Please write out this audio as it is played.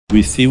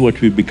We see what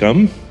we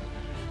become,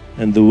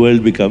 and the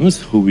world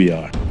becomes who we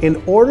are.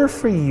 In order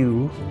for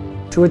you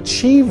to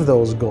achieve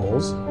those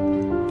goals,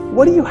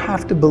 what do you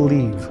have to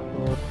believe?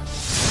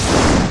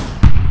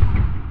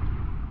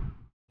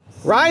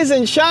 Rise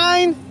and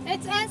shine!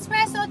 It's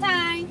Entspresso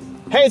time!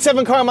 Hey, it's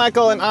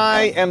Carmichael, and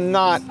I am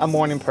not a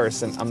morning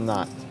person, I'm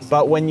not.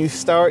 But when you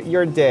start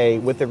your day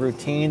with a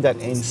routine that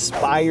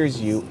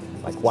inspires you,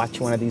 like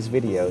watching one of these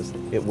videos,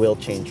 it will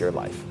change your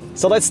life.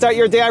 So let's start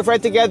your day off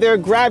right together.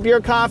 Grab your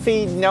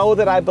coffee, know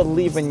that I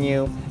believe in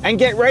you, and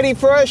get ready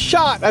for a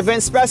shot of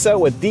Entspresso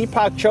with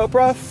Deepak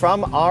Chopra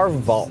from our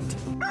vault.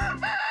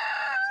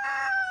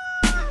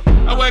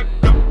 I wake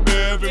up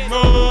every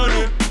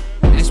morning.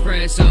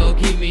 Espresso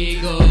keep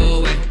me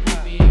going.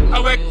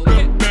 I wake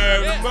up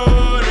every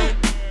morning.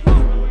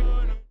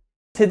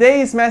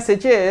 Today's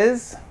message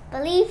is...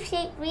 Belief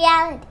shape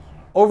reality.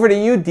 Over to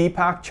you,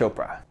 Deepak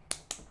Chopra.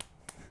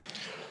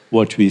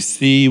 What we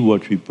see,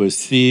 what we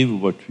perceive,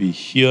 what we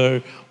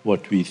hear,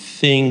 what we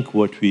think,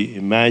 what we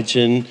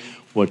imagine,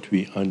 what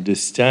we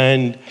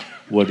understand,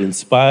 what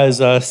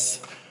inspires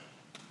us,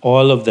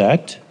 all of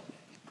that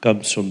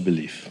comes from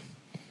belief.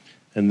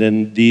 And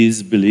then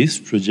these beliefs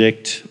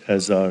project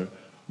as our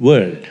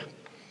world.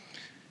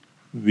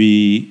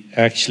 We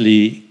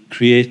actually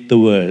create the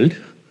world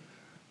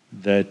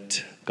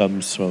that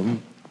comes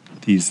from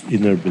these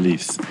inner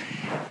beliefs.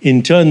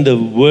 In turn, the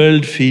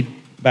world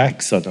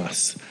feedbacks on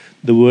us.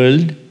 The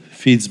world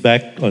feeds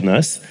back on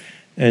us,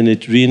 and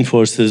it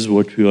reinforces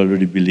what we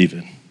already believe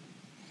in.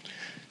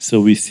 So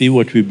we see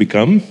what we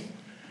become,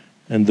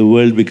 and the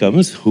world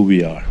becomes who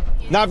we are.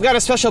 Now I've got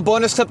a special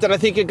bonus clip that I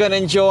think you're gonna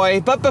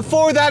enjoy, but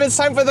before that, it's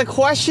time for the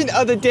question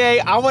of the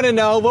day. I wanna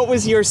know, what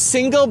was your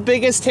single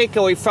biggest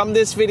takeaway from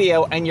this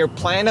video and your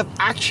plan of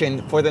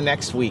action for the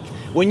next week?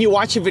 When you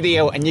watch a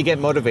video and you get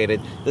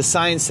motivated, the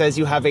science says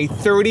you have a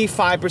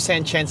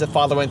 35% chance of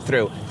following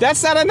through.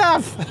 That's not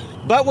enough!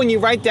 But when you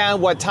write down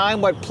what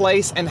time, what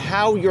place, and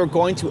how you're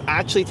going to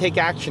actually take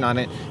action on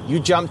it, you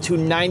jump to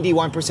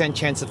 91%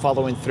 chance of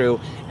following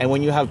through. And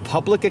when you have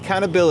public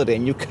accountability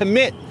and you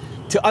commit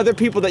to other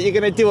people that you're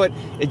gonna do it,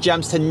 it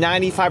jumps to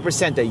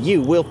 95% that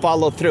you will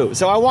follow through.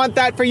 So I want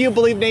that for you,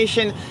 Believe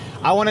Nation.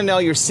 I wanna know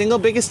your single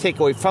biggest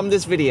takeaway from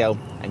this video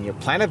and your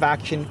plan of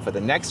action for the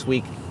next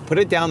week. Put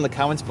it down in the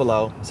comments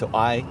below so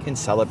I can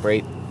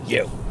celebrate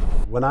you.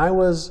 When I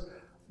was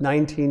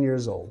 19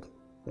 years old,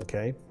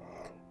 okay,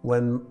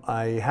 when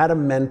I had a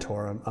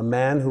mentor, a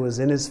man who was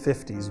in his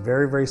 50s,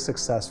 very, very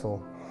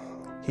successful,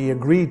 he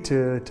agreed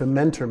to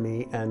mentor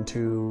me and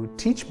to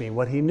teach me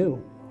what he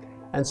knew.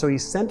 And so he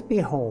sent me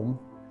home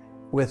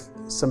with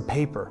some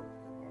paper.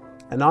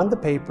 And on the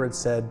paper it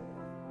said,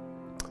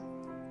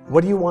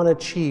 what do you want to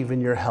achieve in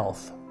your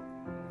health?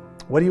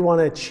 What do you want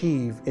to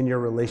achieve in your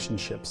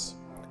relationships?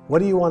 What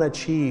do you want to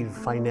achieve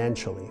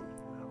financially?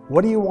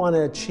 What do you want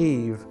to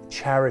achieve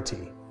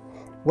charity?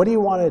 What do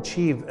you want to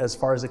achieve as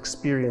far as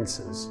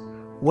experiences?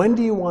 When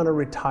do you want to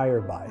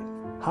retire by?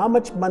 How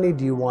much money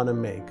do you want to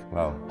make?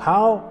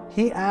 Wow.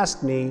 He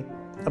asked me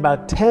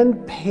about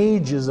 10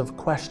 pages of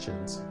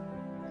questions.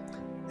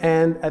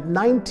 And at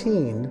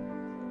 19,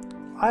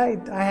 I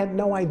had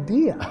no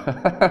idea.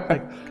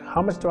 Like,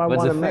 how much do I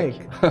want to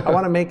make? I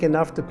want to make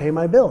enough to pay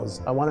my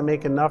bills. I want to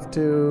make enough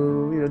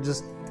to,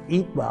 just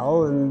eat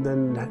well and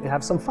then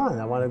have some fun.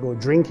 I want to go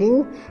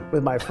drinking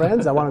with my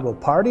friends. I want to go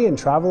party and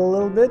travel a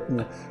little bit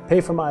and pay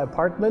for my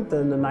apartment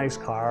and a nice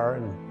car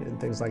and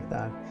things like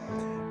that.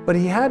 But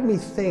he had me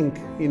think,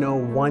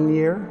 1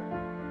 year,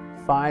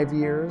 5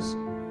 years,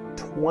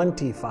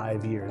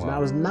 25 years. Wow. And I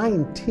was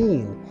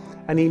 19,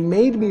 and he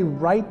made me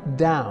write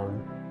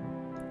down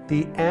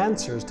the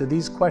answers to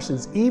these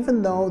questions,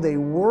 even though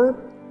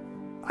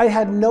I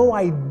had no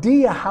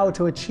idea how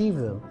to achieve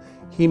them.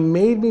 He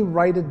made me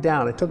write it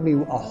down. It took me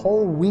a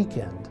whole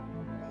weekend.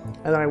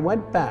 And then I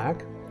went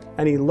back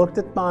and he looked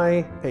at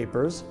my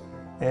papers.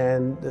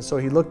 And so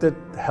he looked at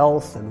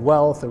health and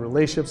wealth and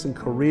relationships and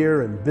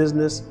career and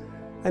business.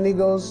 And he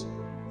goes,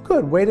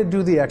 good, way to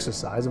do the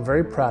exercise. I'm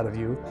very proud of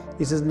you.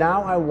 He says,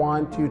 now I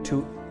want you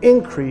to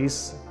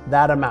increase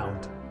that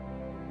amount.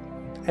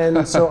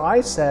 And so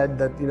I said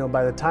that,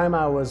 by the time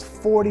I was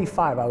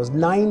 45, I was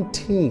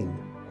 19.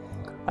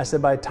 I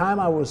said, by the time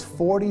I was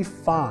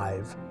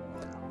 45,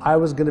 I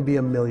was going to be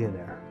a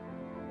millionaire.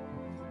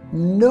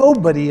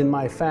 Nobody in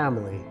my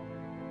family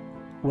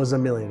was a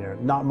millionaire.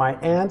 Not my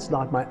aunts,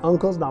 not my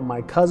uncles, not my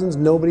cousins,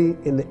 nobody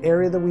in the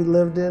area that we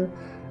lived in.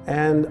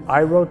 And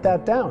I wrote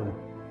that down.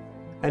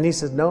 And he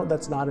says, no,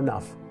 that's not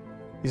enough.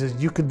 He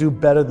says, you could do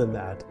better than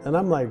that. And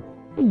I'm like,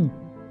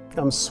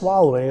 I'm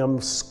swallowing, I'm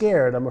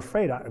scared, I'm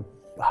afraid.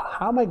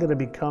 How am I going to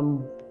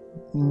become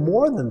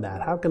more than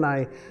that? How can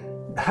I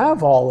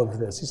have all of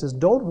this? He says,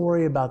 don't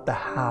worry about the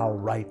how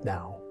right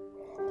now.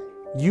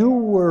 You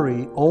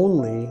worry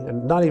only,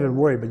 and not even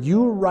worry, but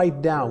you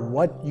write down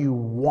what you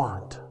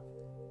want.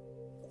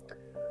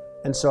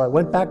 And so I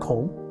went back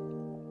home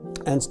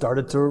and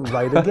started to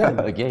write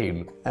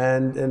again.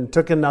 And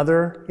took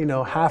another,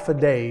 half a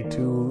day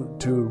to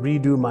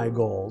redo my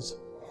goals.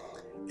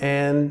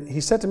 And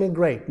he said to me,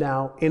 great,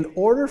 now in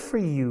order for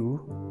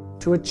you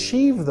to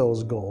achieve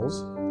those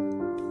goals,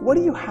 what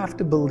do you have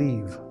to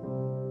believe?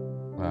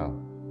 Wow.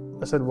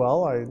 I said,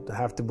 well, I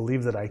have to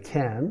believe that I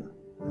can.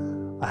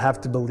 I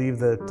have to believe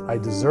that I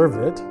deserve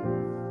it.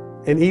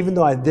 And even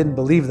though I didn't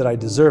believe that I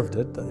deserved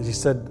it, he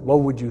said,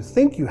 what would you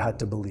think you had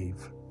to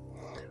believe?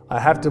 I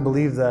have to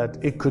believe that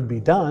it could be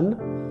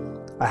done.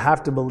 I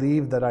have to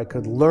believe that I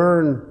could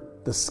learn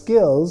the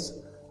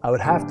skills. I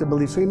would have to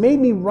believe. So he made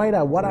me write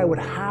out what I would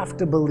have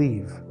to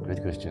believe.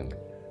 Great question.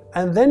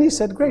 And then he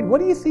said, great,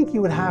 what do you think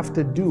you would have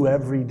to do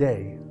every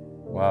day?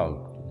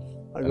 Wow.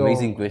 I go,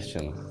 Amazing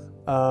question.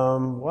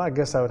 well, I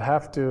guess I would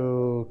have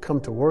to come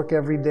to work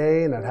every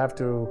day, and I'd have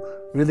to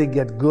really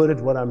get good at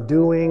what I'm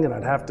doing, and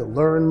I'd have to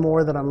learn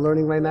more than I'm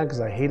learning right now because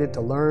I hated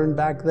to learn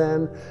back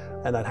then,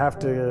 and I'd have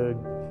to,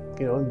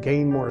 you know,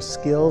 gain more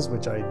skills,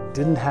 which I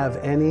didn't have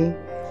any.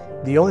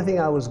 The only thing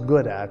I was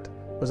good at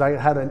was I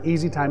had an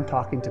easy time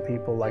talking to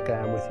people like I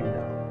am with you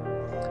now.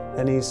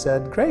 And he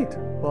said, great,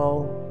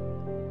 well,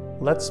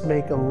 let's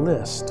make a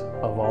list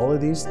of all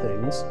of these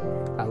things,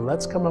 and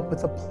let's come up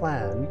with a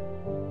plan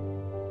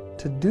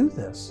to do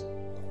this.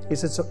 He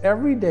said, so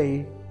every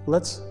day,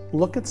 let's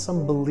look at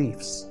some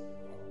beliefs.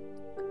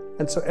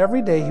 And so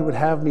every day he would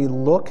have me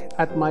look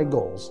at my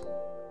goals.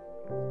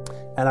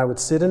 And I would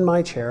sit in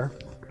my chair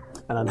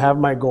and I'd have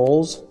my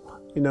goals,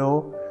 you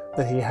know,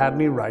 that he had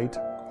me write.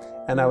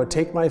 And I would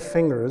take my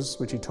fingers,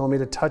 which he told me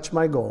to touch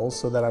my goals,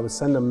 so that I would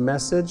send a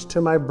message to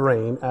my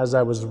brain as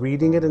I was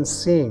reading it and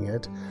seeing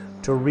it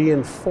to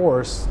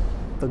reinforce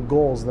the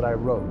goals that I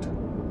wrote.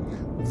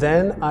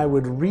 Then I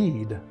would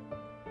read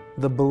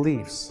the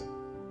beliefs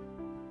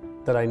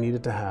that I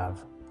needed to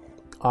have.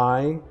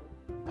 I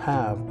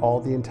have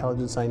all the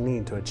intelligence I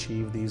need to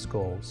achieve these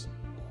goals.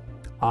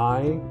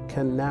 I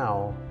can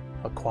now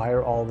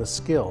acquire all the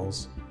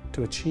skills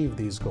to achieve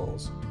these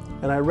goals.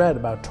 And I read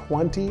about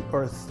 20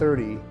 or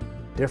 30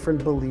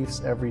 different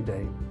beliefs every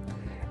day.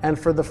 And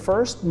for the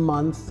first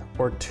month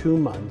or 2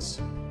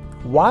 months,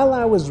 while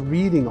I was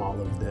reading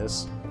all of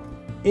this,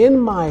 in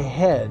my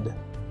head,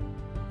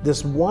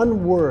 this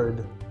one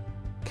word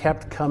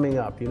kept coming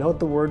up. You know what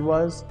the word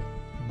was?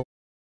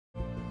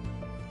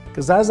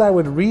 Because as I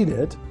would read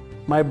it,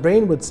 my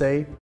brain would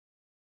say,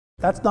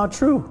 that's not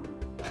true.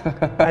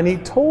 And he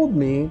told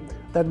me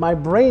that my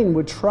brain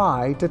would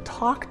try to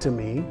talk to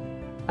me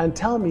and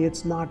tell me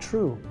it's not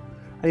true.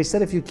 And he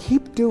said, if you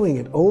keep doing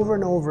it over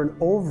and over and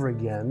over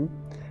again,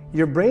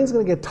 your brain's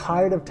going to get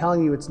tired of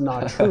telling you it's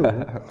not true.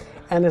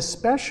 And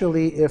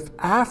especially if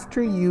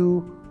after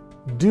you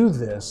do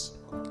this,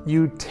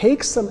 you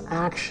take some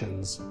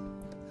actions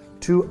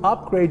to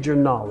upgrade your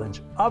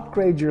knowledge,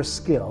 upgrade your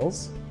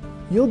skills,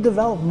 you'll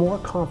develop more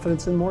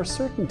confidence and more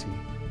certainty.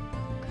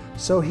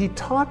 So he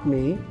taught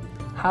me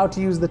how to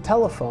use the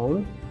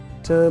telephone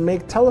to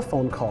make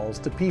telephone calls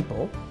to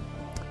people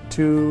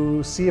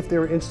to see if they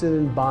were interested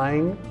in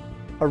buying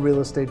a real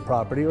estate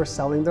property or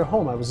selling their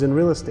home. I was in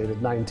real estate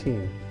at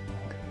 19.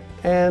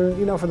 And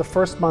you know, for the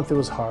first month it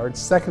was hard,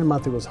 second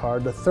month it was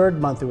hard, the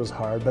third month it was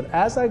hard, but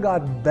as I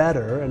got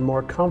better and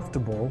more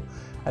comfortable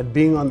at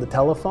being on the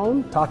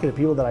telephone, talking to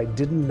people that I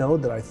didn't know,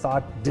 that I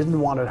thought didn't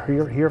want to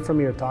hear from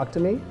me or talk to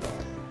me,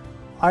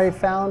 I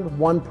found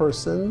one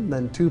person,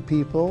 then 2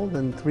 people,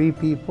 then 3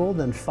 people,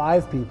 then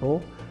 5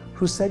 people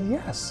who said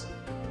yes.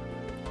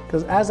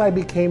 Because as I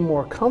became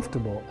more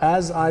comfortable,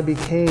 as I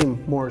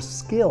became more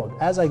skilled,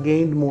 as I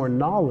gained more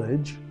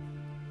knowledge,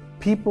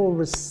 people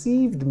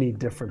received me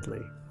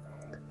differently.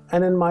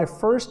 And in my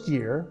first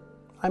year,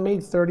 I made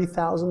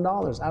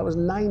 $30,000. I was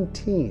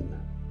 19,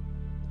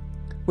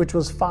 which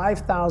was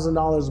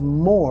 $5,000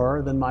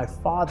 more than my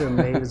father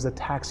made as a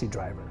taxi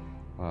driver.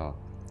 Wow.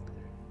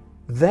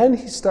 Then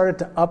he started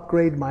to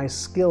upgrade my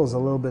skills a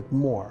little bit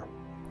more.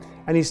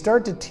 And he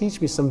started to teach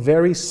me some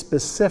very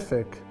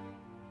specific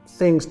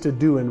things to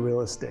do in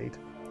real estate.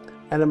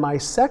 And in my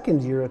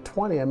second year at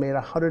 20, I made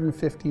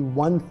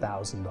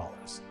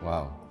 $151,000.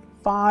 Wow.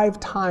 5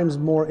 times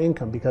more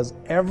income, because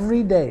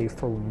every day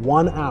for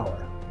 1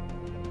 hour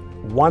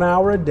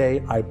a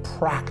day, I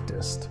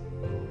practiced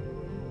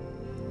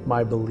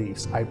my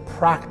beliefs. I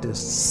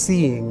practiced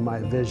seeing my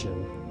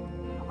vision.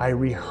 I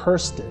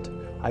rehearsed it.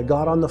 I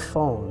got on the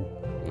phone.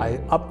 I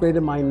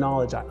upgraded my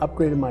knowledge. I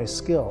upgraded my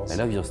skills. I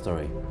love your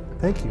story.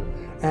 Thank you.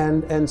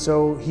 And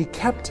so he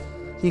kept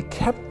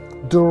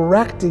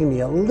directing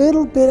me a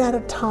little bit at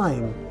a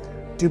time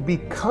to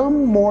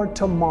become more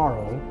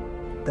tomorrow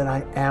than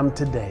I am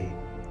today.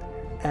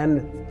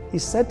 And he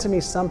said to me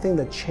something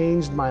that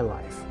changed my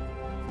life.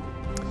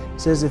 He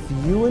says, if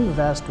you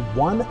invest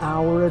 1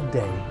 hour a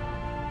day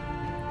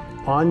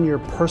on your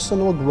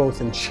personal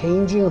growth and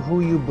changing who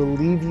you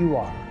believe you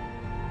are,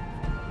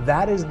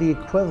 that is the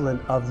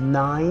equivalent of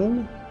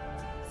 9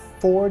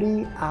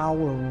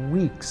 40-hour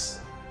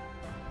weeks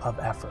of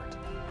effort.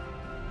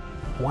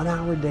 1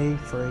 hour a day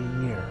for a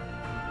year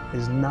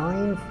is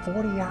 9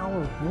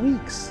 40-hour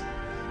weeks.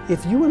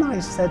 If you and I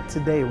said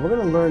today, we're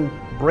going to learn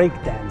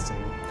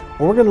breakdancing,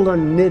 or we're going to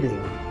learn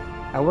knitting,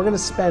 and we're going to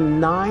spend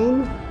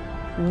 9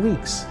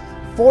 weeks,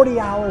 40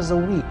 hours a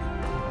week,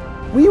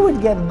 We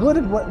would get good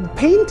at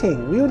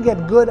painting. We would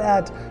get good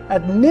at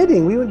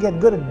knitting. We would get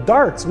good at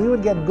darts. We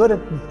would get good at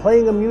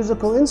playing a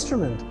musical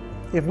instrument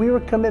if we were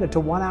committed to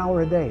 1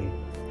 hour a day.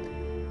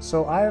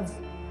 So I've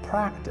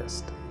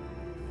practiced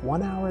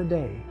 1 hour a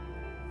day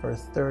for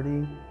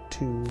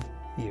 32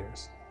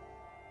 years.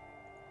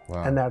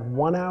 Wow. And that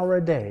 1 hour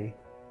a day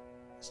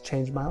has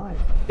changed my life.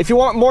 If you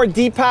want more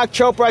Deepak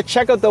Chopra,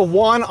 check out the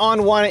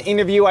one-on-one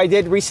interview I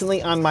did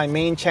recently on my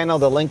main channel.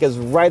 The link is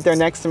right there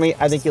next to me.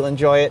 I think you'll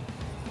enjoy it.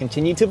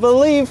 Continue to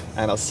believe,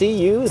 and I'll see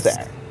you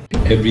there.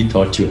 Every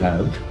thought you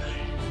have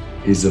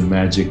is a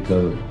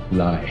magical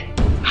lie.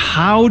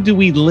 How do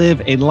we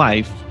live a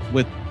life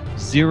with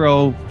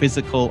zero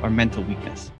physical or mental weakness?